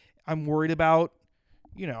 I'm worried about,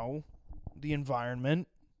 the environment,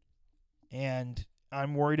 and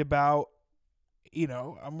I'm worried about,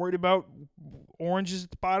 oranges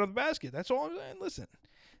at the bottom of the basket. That's all I'm saying. Listen,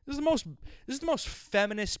 this is the most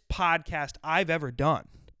feminist podcast I've ever done.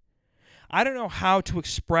 I don't know how to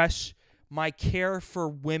express my care for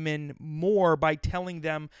women more by telling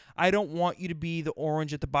them, I don't want you to be the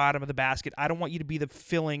orange at the bottom of the basket. I don't want you to be the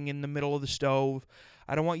filling in the middle of the stove.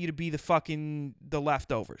 I don't want you to be the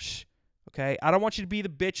leftovers. Okay? I don't want you to be the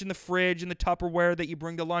bitch in the fridge and the Tupperware that you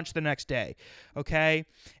bring to lunch the next day. Okay?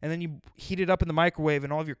 And then you heat it up in the microwave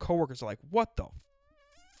and all of your coworkers are like, what the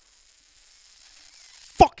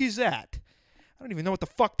fuck is that? I don't even know what the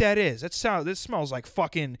fuck that is. This smells like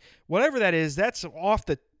fucking whatever that is. That's off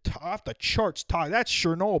the charts. That's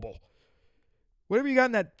Chernobyl. Whatever you got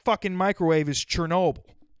in that fucking microwave is Chernobyl.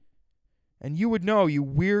 And you would know, you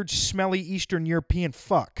weird, smelly Eastern European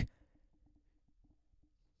fuck.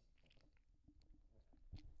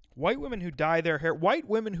 White women who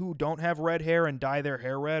don't have red hair and dye their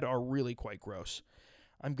hair red are really quite gross.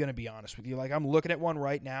 I'm going to be honest with you. Like, I'm looking at one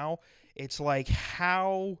right now. It's like,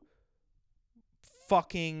 how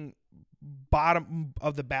fucking bottom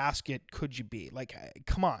of the basket could you be? Like,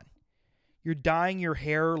 come on. You're dyeing your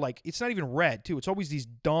hair, like, it's not even red, too. It's always these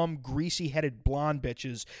dumb, greasy-headed blonde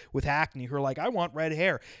bitches with acne who are like, I want red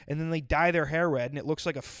hair. And then they dye their hair red, and it looks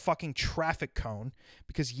like a fucking traffic cone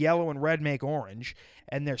because yellow and red make orange.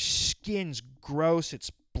 And their skin's gross. It's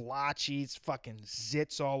blotchy. It's fucking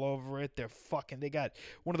zits all over it. They got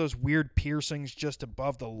one of those weird piercings just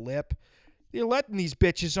above the lip. They're letting these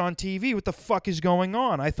bitches on TV. What the fuck is going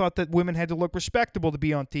on? I thought that women had to look respectable to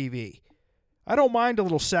be on TV. I don't mind a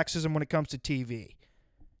little sexism when it comes to TV.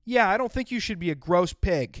 Yeah, I don't think you should be a gross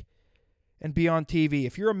pig and be on TV.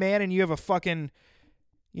 If you're a man and you have a fucking,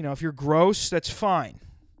 if you're gross, that's fine.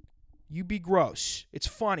 You be gross. It's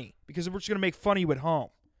funny because we're just going to make fun of you at home.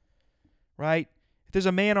 Right? If there's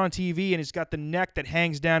a man on TV and he's got the neck that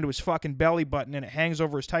hangs down to his fucking belly button and it hangs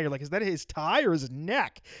over his tie, you're like, is that his tie or his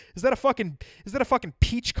neck? Is that a fucking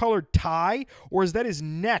peach-colored tie, or is that his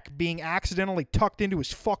neck being accidentally tucked into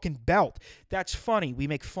his fucking belt? That's funny. We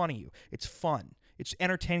make fun of you. It's fun. It's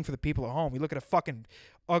entertaining for the people at home. We look at a fucking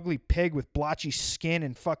ugly pig with blotchy skin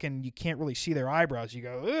and fucking you can't really see their eyebrows. You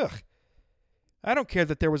go, ugh. I don't care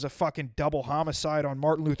that there was a fucking double homicide on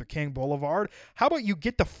Martin Luther King Boulevard. How about you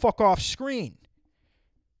get the fuck off screen?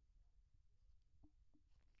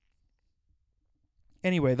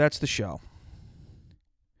 Anyway, that's the show.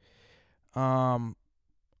 I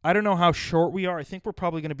don't know how short we are. I think we're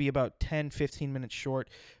probably going to be about 10, 15 minutes short.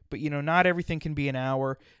 But, not everything can be an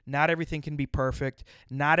hour. Not everything can be perfect.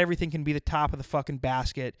 Not everything can be the top of the fucking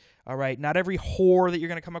basket. All right? Not every whore that you're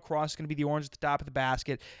going to come across is going to be the orange at the top of the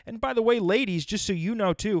basket. And by the way, ladies, just so you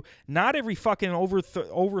know, too, not every fucking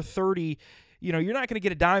over 30, you're not going to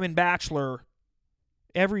get a diamond bachelor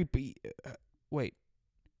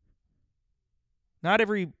Not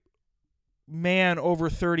every man over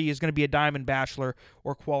 30 is going to be a diamond bachelor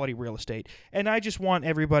or quality real estate. And I just want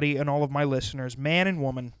everybody and all of my listeners, man and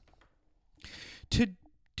woman, to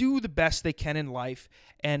do the best they can in life.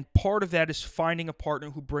 And part of that is finding a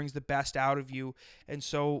partner who brings the best out of you. And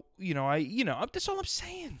so, that's all I'm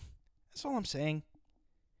saying. That's all I'm saying.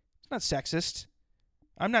 It's not sexist.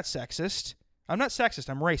 I'm not sexist.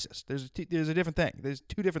 I'm racist. There's a different thing. There's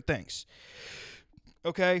two different things.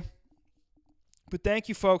 Okay? But thank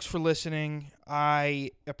you, folks, for listening.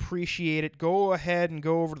 I appreciate it. Go ahead and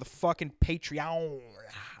go over to the fucking Patreonus.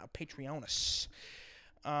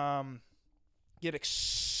 Get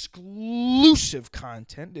exclusive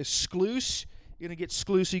content. You're going to get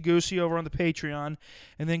exclusive-goosey over on the Patreon.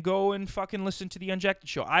 And then go and fucking listen to The Unjected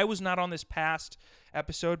Show. I was not on this past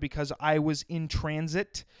episode because I was in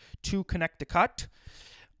transit to Connecticut.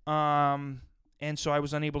 And so I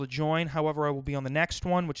was unable to join. However, I will be on the next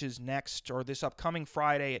one, which is this upcoming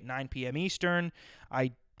Friday at 9 p.m. Eastern.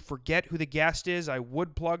 I forget who the guest is. I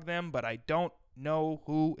would plug them, but I don't know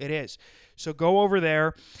who it is. So go over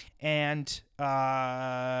there and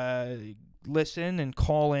listen and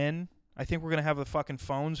call in. I think we're going to have the fucking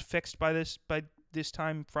phones fixed by this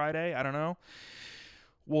time Friday. I don't know.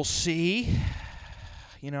 We'll see.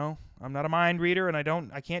 I'm not a mind reader, and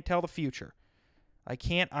I can't tell the future. I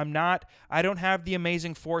don't have the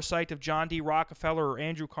amazing foresight of John D. Rockefeller or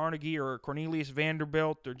Andrew Carnegie or Cornelius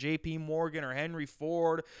Vanderbilt or J.P. Morgan or Henry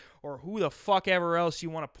Ford or who the fuck ever else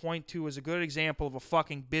you want to point to as a good example of a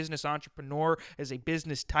fucking business entrepreneur, as a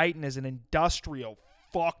business titan, as an industrial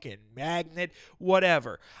fucking magnet,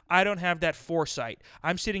 whatever. I don't have that foresight.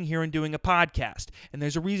 I'm sitting here and doing a podcast, and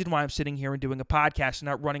there's a reason why I'm sitting here and doing a podcast and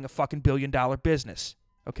not running a fucking billion-dollar business,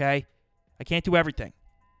 okay? I can't do everything.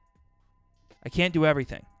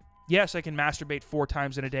 Yes, I can masturbate 4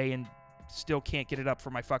 times in a day and still can't get it up for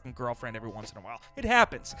my fucking girlfriend every once in a while. It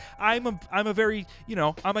happens. I'm a very,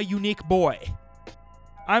 I'm a unique boy.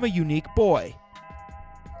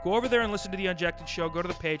 Go over there and listen to the Unjected Show. Go to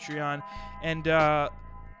the Patreon. And,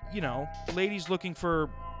 ladies looking for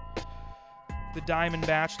the Diamond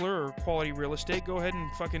Bachelor or quality real estate, go ahead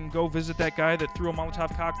and fucking go visit that guy that threw a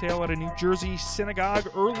Molotov cocktail at a New Jersey synagogue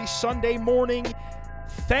early Sunday morning.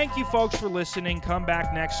 Thank you, folks, for listening. Come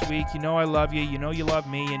back next week. You know I love you. You know you love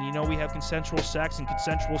me. And you know we have consensual sex and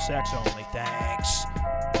consensual sex only. Thanks.